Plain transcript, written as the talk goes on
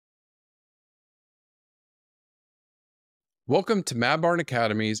Welcome to Mad Barn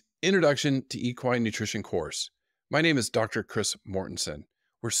Academy's Introduction to Equine Nutrition course. My name is Dr. Chris Mortensen.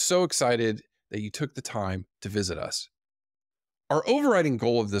 We're so excited that you took the time to visit us. Our overriding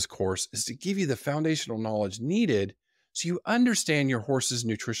goal of this course is to give you the foundational knowledge needed so you understand your horse's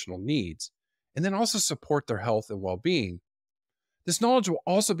nutritional needs and then also support their health and well-being. This knowledge will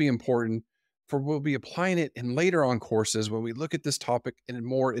also be important for we'll be applying it in later on courses when we look at this topic in a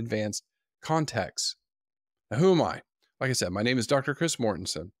more advanced context. Now, who am I? Like I said, my name is Dr. Chris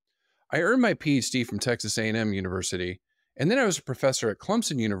Mortensen. I earned my PhD from Texas A&M University, and then I was a professor at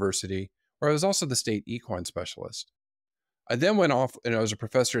Clemson University, where I was also the state equine specialist. I then went off and I was a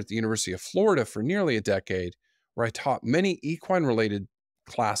professor at the University of Florida for nearly a decade, where I taught many equine-related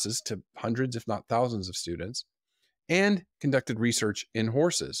classes to hundreds, if not thousands of students, and conducted research in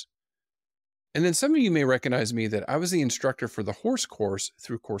horses. And then some of you may recognize me that I was the instructor for the horse course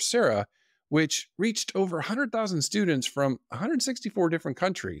through Coursera, which reached over 100,000 students from 164 different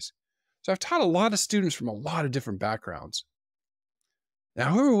countries. So I've taught a lot of students from a lot of different backgrounds. Now,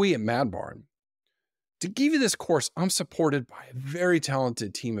 who are we at Mad Barn? To give you this course, I'm supported by a very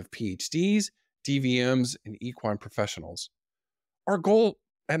talented team of PhDs, DVMs, and equine professionals. Our goal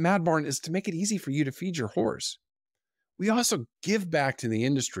at Mad Barn is to make it easy for you to feed your horse. We also give back to the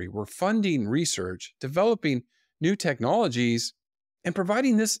industry. We're funding research, developing new technologies, and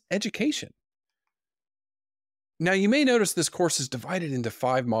providing this education. Now, you may notice this course is divided into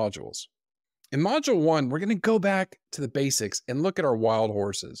 5 modules. In Module 1, we're going to go back to the basics and look at our wild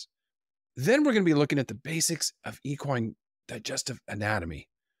horses. Then we're going to be looking at the basics of equine digestive anatomy,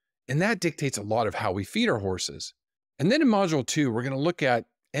 and that dictates a lot of how we feed our horses. And then in Module 2, we're going to look at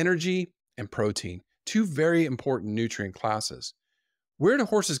energy and protein, 2 very important nutrient classes. Where do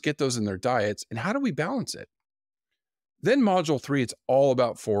horses get those in their diets, and how do we balance it? Then Module 3, it's all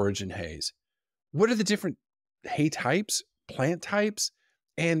about forage and hays. What are the different hay types, plant types,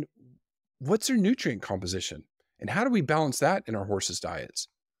 and what's their nutrient composition? And how do we balance that in our horses' diets?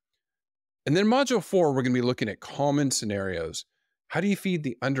 And then Module 4, we're going to be looking at common scenarios. How do you feed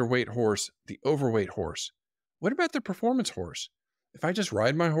the underweight horse, the overweight horse? What about the performance horse? If I just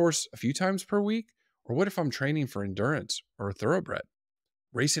ride my horse a few times per week, or what if I'm training for endurance or a thoroughbred,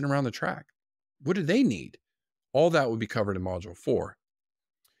 racing around the track? What do they need? All that will be covered in Module 4.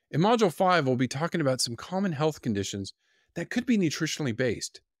 In Module 5, we'll be talking about some common health conditions that could be nutritionally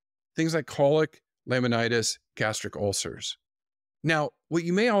based. Things like colic, laminitis, gastric ulcers. Now, what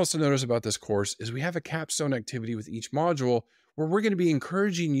you may also notice about this course is we have a capstone activity with each module where we're going to be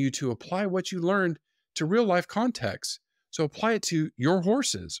encouraging you to apply what you learned to real life contexts. So apply it to your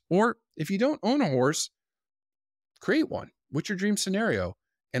horses, or if you don't own a horse, create one. What's your dream scenario?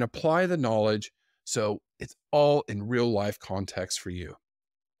 And apply the knowledge so it's all in real life context for you.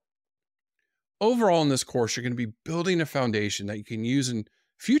 Overall in this course, you're going to be building a foundation that you can use in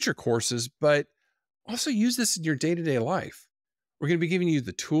future courses, but also use this in your day-to-day life. We're going to be giving you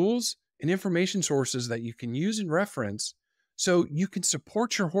the tools and information sources that you can use and reference so you can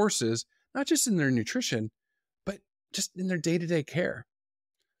support your horses, not just in their nutrition, but just in their day-to-day care.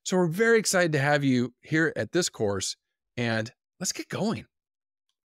 So we're very excited to have you here at this course, and let's get going.